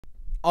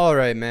All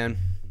right, man.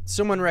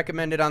 Someone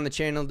recommended on the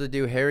channel to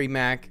do Harry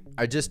Mack.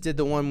 I just did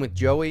the one with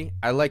Joey.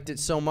 I liked it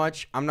so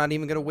much, I'm not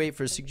even going to wait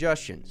for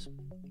suggestions.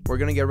 We're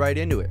going to get right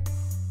into it.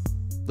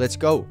 Let's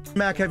go.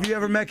 Mack, have you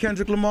ever met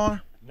Kendrick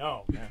Lamar?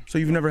 No, man. So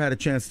you've never had a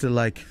chance to,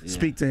 like,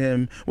 speak to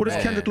him. What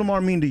does Kendrick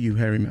Lamar mean to you,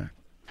 Harry Mack?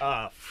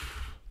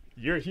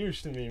 You're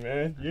huge to me,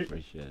 man.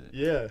 Appreciate it.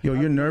 Yeah. Yo,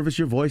 you're nervous,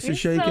 your voice is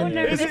shaking. So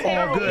nervous. It's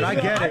all good. I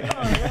get it.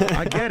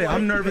 I get it.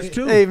 I'm nervous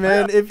too. Hey,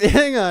 man,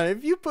 hang on.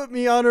 If you put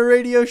me on a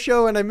radio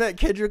show and I met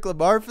Kendrick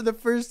Lamar for the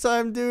first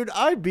time, dude,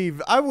 I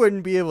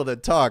wouldn't be able to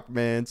talk,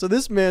 man. So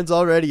this man's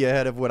already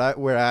ahead of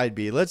where I'd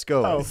be. Let's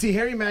go. Oh. See,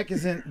 Harry Mack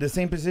is in the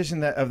same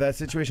position of that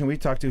situation we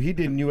talked to. He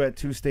did New at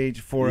 2 stage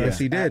for Yes, us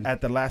he did.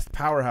 at the last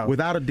Powerhouse.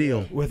 Without a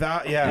deal.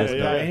 Without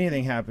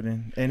anything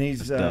happening. And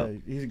he's a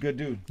good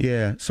dude.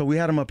 Yeah, so we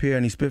had him up here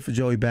and he spit for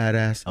Joey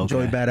Badass. Okay.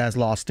 Joey Badass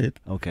lost it.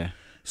 Okay.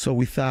 So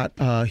we thought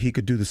he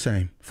could do the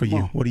same for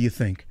you. What do you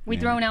think? We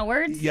throwing out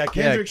words? Yeah,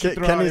 Kendrick should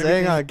throw Kenny's out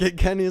hang on.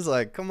 Kenny's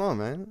like, come on,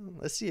 man.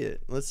 Let's see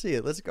it. Let's see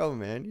it. Let's go,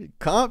 man.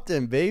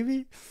 Compton,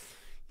 baby.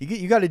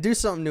 You got to do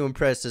something to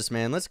impress this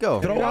man. Let's go.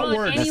 Throw out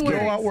words. Any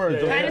Throw out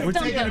words. Try to We're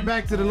stump taking him. it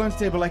back to the lunch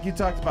table like you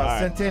talked about.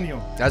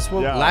 Centennial. That's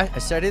what Yeah. I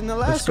said in the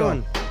last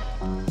one.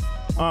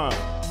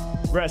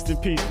 Rest in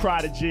peace,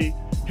 Prodigy.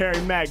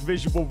 Harry Mack,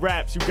 visual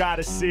raps you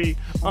gotta see.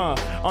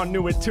 I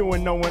knew it too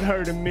and no one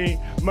heard of me.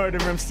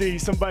 Murder MC,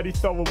 somebody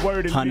throw a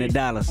word at me.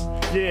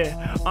 $100.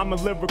 Yeah, I'm a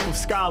lyrical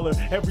scholar.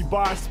 Every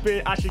bar I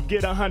spit, I should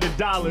get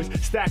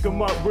 $100. Stack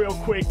them up real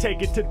quick,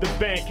 take it to the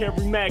bank.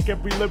 Harry Mack,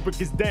 every lyric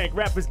is dank.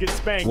 Rappers get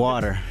spanked.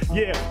 Water.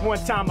 Yeah, one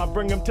time I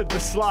bring them to the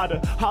slaughter.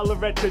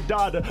 Holler at your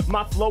daughter.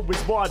 My flow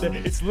is water.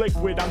 It's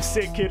liquid. I'm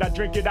sick, kid. I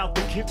drink it out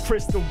the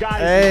crystal geyser.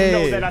 Hey. You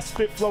know that I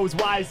spit flows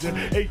wiser.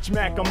 H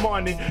Mack, I'm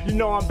on it. You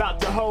know I'm about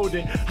to hold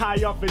it.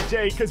 High off of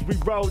J, cause we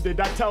rolled it.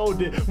 I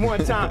told it.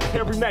 One time,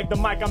 Harry Mack, the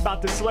mic, I'm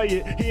about to slay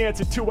it. He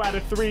answered 2 out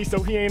of 3,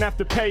 so he ain't have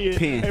to pay it.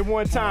 Pen. And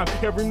one time,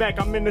 Harry Mack,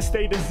 I'm in the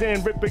state of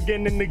zen. Rip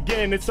again and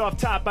again. It's off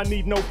top, I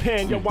need no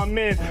pen. Yo, I'm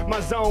in my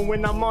zone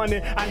when I'm on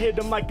it. I hit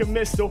him like a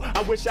missile.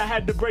 I wish I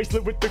had the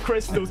bracelet with the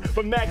crystals.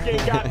 But Mack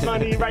ain't got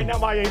money. Right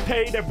now I ain't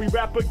paid. Every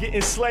rapper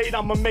getting slayed.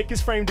 I'ma make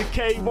his frame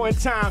decay one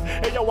time.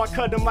 Hey, yo, I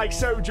cut him like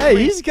surgery.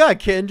 Hey, he's got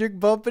Kendrick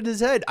bumping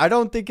his head. I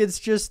don't think it's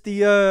just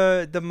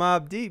the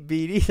Mob Deep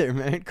beat either,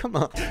 man. Come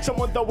on.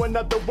 Someone throw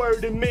another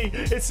word in me.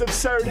 It's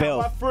absurd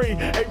how I free.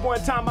 Hey, one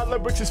time my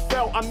lyrics is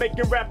felt. I'm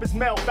making rappers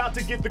melt. About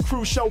to get the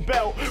Cruise Show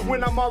belt.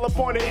 When I'm all up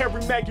on it,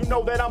 Harry Mack, you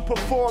know that I'm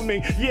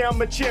performing. Yeah,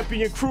 I'm a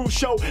champion. Cruise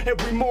Show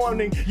every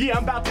morning. Yeah,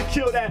 I'm about to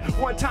kill that.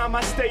 One time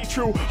I stay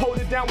true. Hold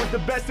it down with the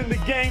best in the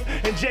game.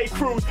 And J.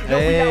 Cruz. Yo,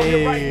 we out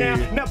here right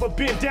now. Never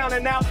been down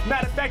and out.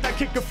 Matter of fact, I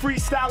kick a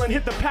freestyle and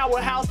hit the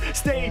powerhouse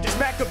stage. It's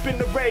Mack up in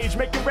the rage.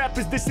 Making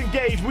rappers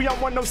disengage. We on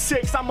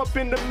 106. I'm up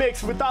in the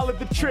mix with all of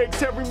the tricks.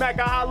 Harry Mack,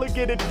 I holler,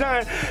 get it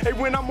done. Hey,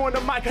 when I'm on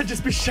the mic, I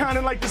just be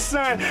shining like the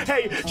sun.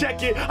 Hey,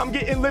 check it. I'm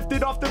getting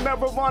lifted off the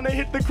marijuana.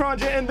 Hit the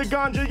cranja and the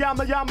ganja.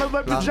 Yama,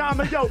 like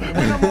pajama. Yo,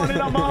 when I'm on it,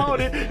 I'ma hold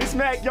it. It's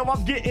Mack, yo,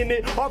 I'm getting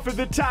it. Off of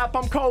the top,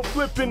 I'm cold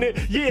flipping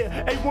it.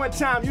 Yeah, hey, one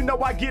time, you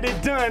know I get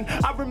it done.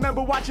 I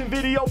remember watching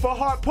video for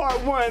Heart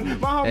Part 1.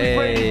 My homie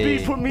Brady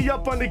B put me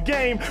up on the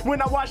game.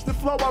 When I watched the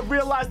flow, I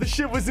realized the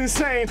shit was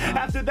insane.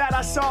 After that,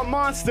 I saw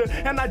Monster,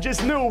 and I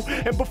just knew.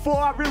 And before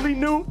I really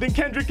knew, then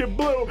Kendrick and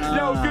Blue.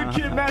 Yo, Good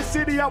Kid, Mad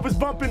City, I was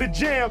bumping the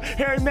jam.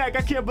 Harry Mack,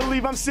 I can't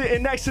believe I'm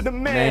sitting next to the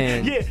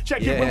man. Yeah,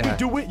 check it when we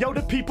do it. Yo,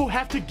 the people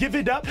have to give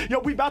it up. Yo,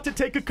 we about to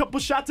take a couple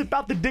shots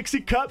about the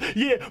Dixie Cup.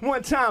 Yeah,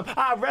 one time,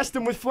 I arrest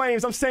him with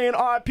flames. I'm saying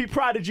R.I.P.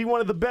 Prodigy,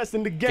 one of the best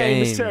in the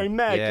game. It's Harry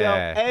Mack, yo.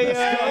 Hey,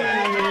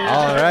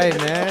 all right,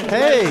 man.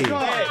 Hey.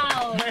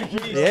 Wow.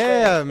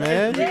 Yeah,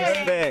 man.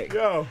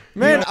 Yo.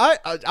 Man,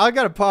 I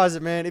gotta pause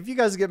it, man. If you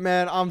guys get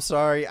mad, I'm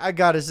sorry. I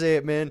gotta say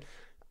it, man.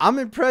 I'm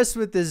impressed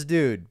with this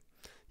dude.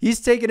 He's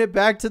taking it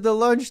back to the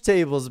lunch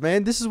tables,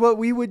 man. This is what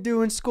we would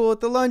do in school at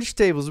the lunch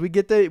tables. We'd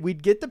get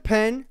the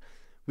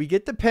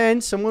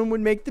pen. Someone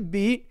would make the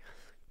beat.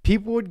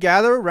 People would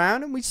gather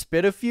around and we'd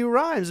spit a few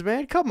rhymes,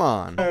 man. Come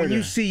on. When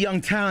you see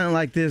young talent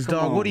like this,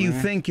 dog, what are you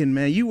thinking,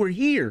 man? You were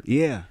here.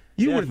 Yeah.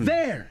 You were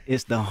there.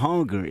 It's the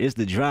hunger. It's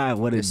the drive.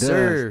 What it does.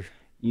 Sir.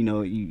 You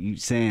know, you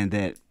saying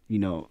that, you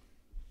know,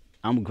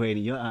 I'm great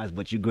in your eyes,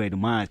 but you're great in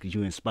mine because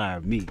you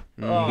inspired me. You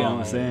get what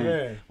I'm saying?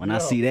 Man. When I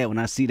see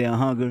that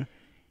hunger,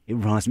 it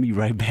runs me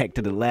right back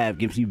to the lab,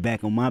 gets me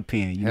back on my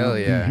pen. You know? Hell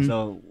yeah.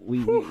 So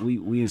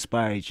we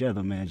inspire each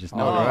other, man. Just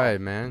know All that. right,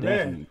 man.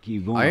 Definitely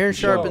keep going. Iron for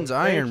sure. sharpens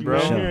iron, Thank you, bro.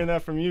 man. Hearing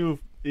that from you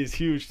is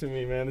huge to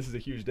me, man. This is a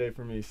huge day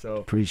for me. So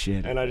Appreciate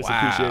it. and I just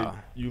appreciate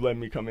you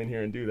letting me come in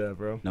here and do that,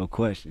 bro. No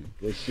question.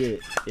 Good shit.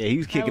 Yeah, he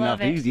was kicking love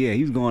off. it.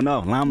 He was going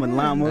off. Llama.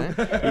 man.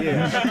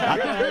 Yeah.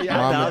 I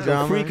thought I was drama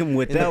gonna freak him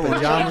with in that the one.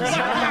 pajamas.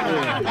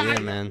 Yeah,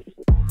 man.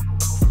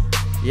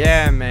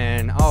 Yeah,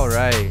 man. All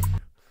right.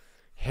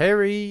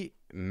 Harry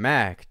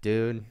Mack,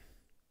 dude.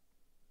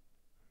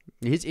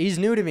 He's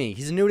new to me.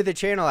 He's new to the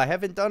channel. I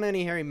haven't done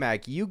any Harry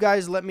Mack. You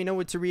guys let me know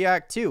what to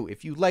react to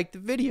if you like the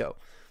video.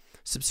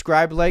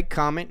 Subscribe, like,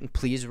 comment, and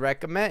please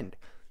recommend.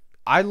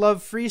 I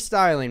love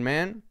freestyling,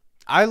 man.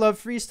 I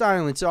love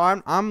freestyling, so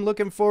I'm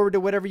looking forward to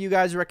whatever you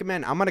guys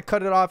recommend. I'm gonna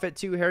cut it off at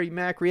 2 Harry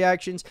Mack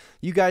reactions.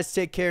 You guys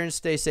take care and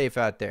stay safe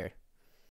out there.